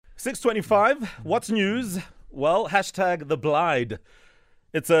6:25. What's news? Well, hashtag the Blyde.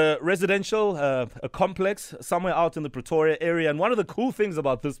 It's a residential, a complex somewhere out in the Pretoria area. And one of the cool things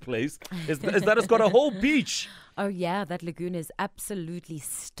about this place is that it's got a whole beach. Oh, yeah, that lagoon is absolutely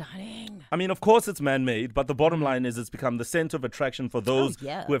stunning. I mean, of course it's man-made, but the bottom line is it's become the center of attraction for those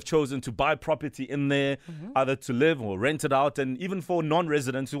who have chosen to buy property in there, either to live or rent it out, and even for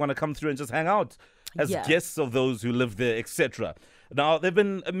non-residents who want to come through and just hang out as guests of those who live there, etc. Now, there have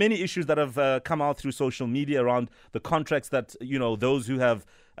been many issues that have come out through social media around the contracts that, those who have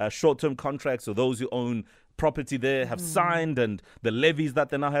short-term contracts or those who own property there have signed, and the levies that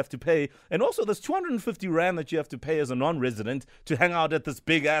they now have to pay. And also there's 250 Rand that you have to pay as a non-resident to hang out at this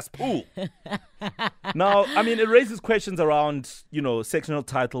big-ass pool. Now, I mean, it raises questions around, sectional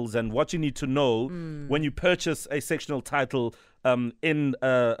titles and what you need to know when you purchase a sectional title in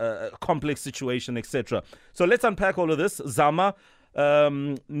a complex situation, etc. So let's unpack all of this. Zamantungwa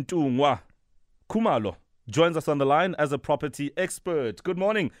Khumalo joins us on the line as a property expert. Good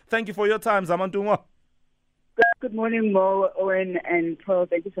morning. Thank you for your time, Zamantungwa. Good morning, Mo, Owen, and Paul.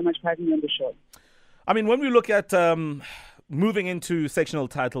 Thank you so much for having me on the show. I mean, when we look at moving into sectional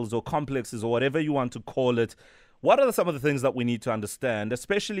titles or complexes or whatever you want to call it, what are some of the things that we need to understand,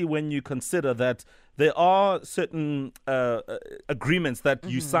 especially when you consider that there are certain agreements that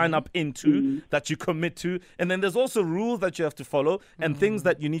you sign up into, that you commit to, and then there's also rules that you have to follow and things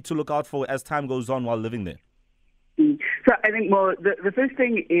that you need to look out for as time goes on while living there? So I think, Mo, the first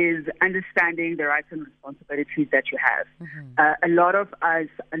thing is understanding the rights and responsibilities that you have. A lot of us,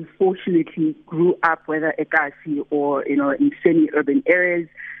 unfortunately, grew up, whether ekasi or, in semi-urban areas,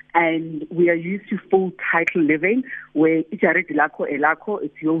 and we are used to full title living, where it's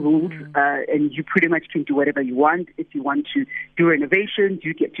your rules, and you pretty much can do whatever you want. If you want to do renovations,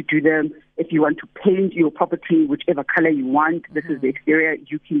 you get to do them. If you want to paint your property whichever color you want, this is the exterior,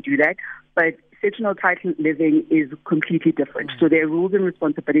 you can do that. But sectional title living is completely different. So there are rules and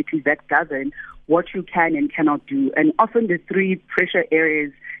responsibilities that govern what you can and cannot do. And often the three pressure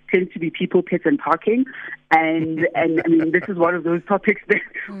areas tend to be people, pets, and parking. And I mean, this is one of those topics that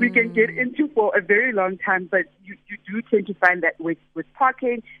we can get into for a very long time. But you do tend to find that with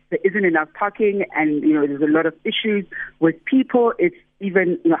parking, there isn't enough parking, and there's a lot of issues with people. It's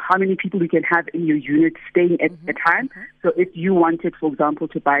even how many people you can have in your unit staying at a time. So if you wanted, for example,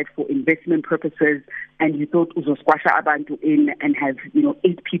 to buy it for investment purposes, and you thought uzosquasha abantu in and have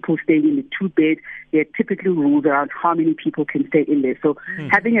 8 people staying in the 2-bed, there are typically rules around how many people can stay in there. So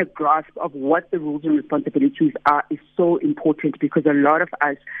having a grasp of what the rules and responsibilities are is so important, because a lot of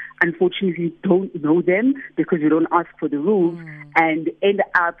us unfortunately don't know them because we don't ask for the rules and end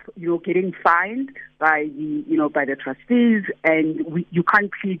up getting fined by the trustees, and you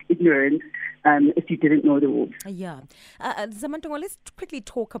can't plead ignorance if you didn't know the rules. Zamantungwa, let's quickly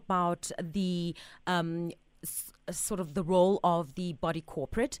talk about the sort of the role of the body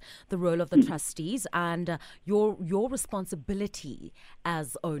corporate, the role of the trustees, and your responsibility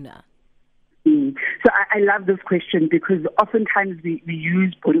as owner. So I love this question, because oftentimes we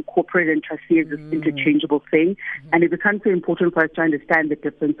use body corporate and trustee as an interchangeable thing, and it becomes so important for us to understand the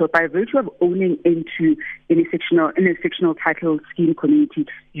difference. So by virtue of owning into in a sectional title scheme community,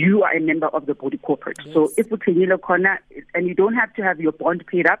 you are a member of the body corporate. Yes. So if it's corner, and you don't have to have your bond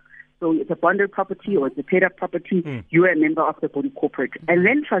paid up, so it's a bonded property or it's a paid up property, you are a member of the body corporate. And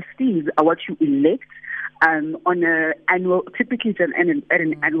then trustees are what you elect on an annual, typically it's at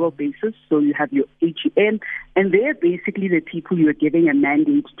an annual basis. So you have your AGM, and they're basically the people you are giving a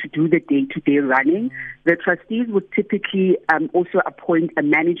mandate to do the day-to-day running. The trustees would typically also appoint a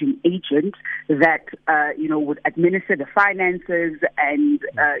managing agent that would administer the finances and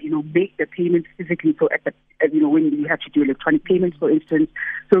make the payments physically. So at the when you have to do electronic payments, for instance.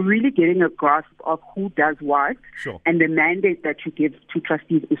 So really getting a grasp of who does what, and the mandate that you give to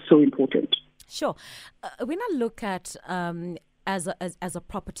trustees is so important. Sure. When I look at as a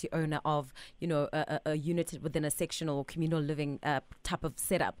property owner of a unit within a sectional or communal living type of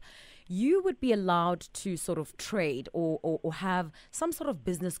setup, you would be allowed to sort of trade or have some sort of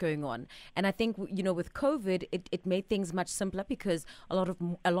business going on. And I think with COVID, it made things much simpler, because a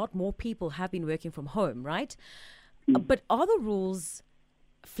lot more people have been working from home, right? But are the rules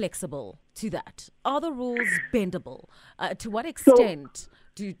flexible to that? Are the rules bendable? To what extent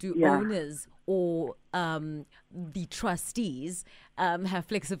do owners or the trustees have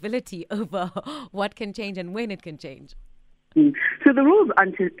flexibility over what can change and when it can change? So the rules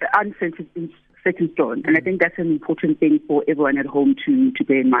aren't set in stone, and I think that's an important thing for everyone at home to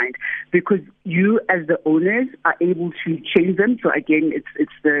bear in mind, because you as the owners are able to change them. So again,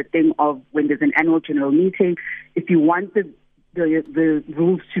 it's the thing of when there's an annual general meeting, if you want the the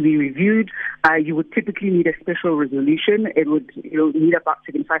rules to be reviewed. You would typically need a special resolution. It would need about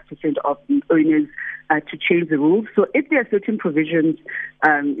 75% of the owners to change the rules. So if there are certain provisions,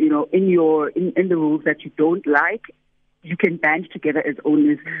 in the rules that you don't like, you can band together as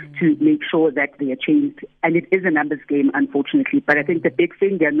owners to make sure that they are changed. And it is a numbers game, unfortunately. But I think the big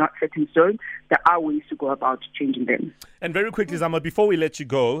thing, they're not set in stone. There are ways to go about changing them. And very quickly, Zama, before we let you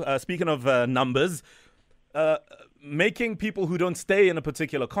go, speaking of numbers, making people who don't stay in a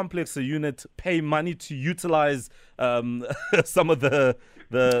particular complex or unit pay money to utilize some of the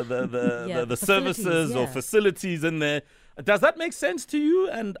services or facilities in there. Does that make sense to you?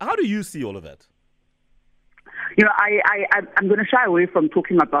 And how do you see all of that? I'm going to shy away from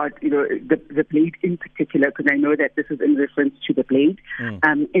talking about, the Blyde in particular, because I know that this is in reference to the Blyde.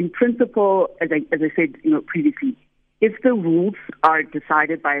 In principle, as I said, previously, if the rules are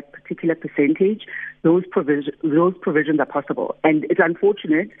decided by a particular percentage, those provisions are possible. And it's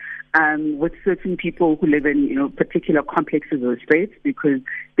unfortunate with certain people who live in, particular complexes or estates, because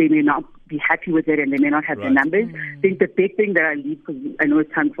they may not be happy with it and they may not have the numbers. I think the big thing that I leave, because I know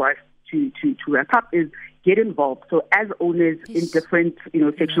it's time for us to wrap up, is get involved. So as owners in different,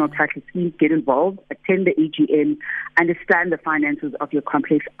 sectional title schemes, get involved, attend the AGM, understand the finances of your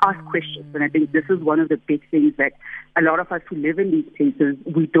complex, ask questions. And I think this is one of the big things that a lot of us who live in these places,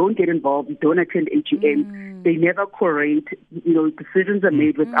 we don't get involved, we don't attend AGM, they never correlate, decisions are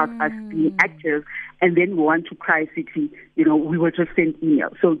made without us being active, and then we want to cry city, we were just sent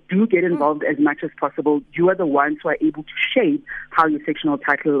emails. So do get involved as much as possible. You are the ones who are able to shape how your sectional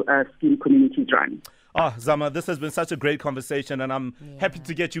title scheme communities run. Zama, this has been such a great conversation, and I'm happy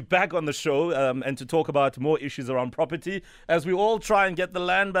to get you back on the show and to talk about more issues around property as we all try and get the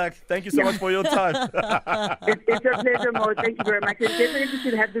land back. Thank you so much for your time. It's a pleasure, Mo. Thank you very much. And definitely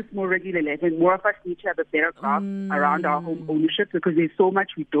should have this more regularly. I think more of us need to have a better grasp around our home ownership, because there's so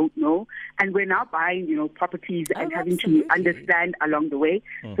much we don't know. And we're now buying, properties and having to understand along the way.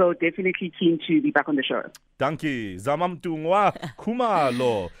 So definitely keen to be back on the show. Thank you. Zamantungwa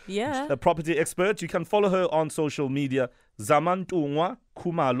Khumalo, a property expert. You can follow her on social media, Zamantungwa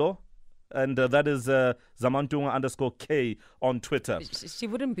Khumalo, and that is Zamantungwa _K on Twitter. She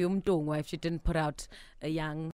wouldn't be Umtungwa if she didn't put out a young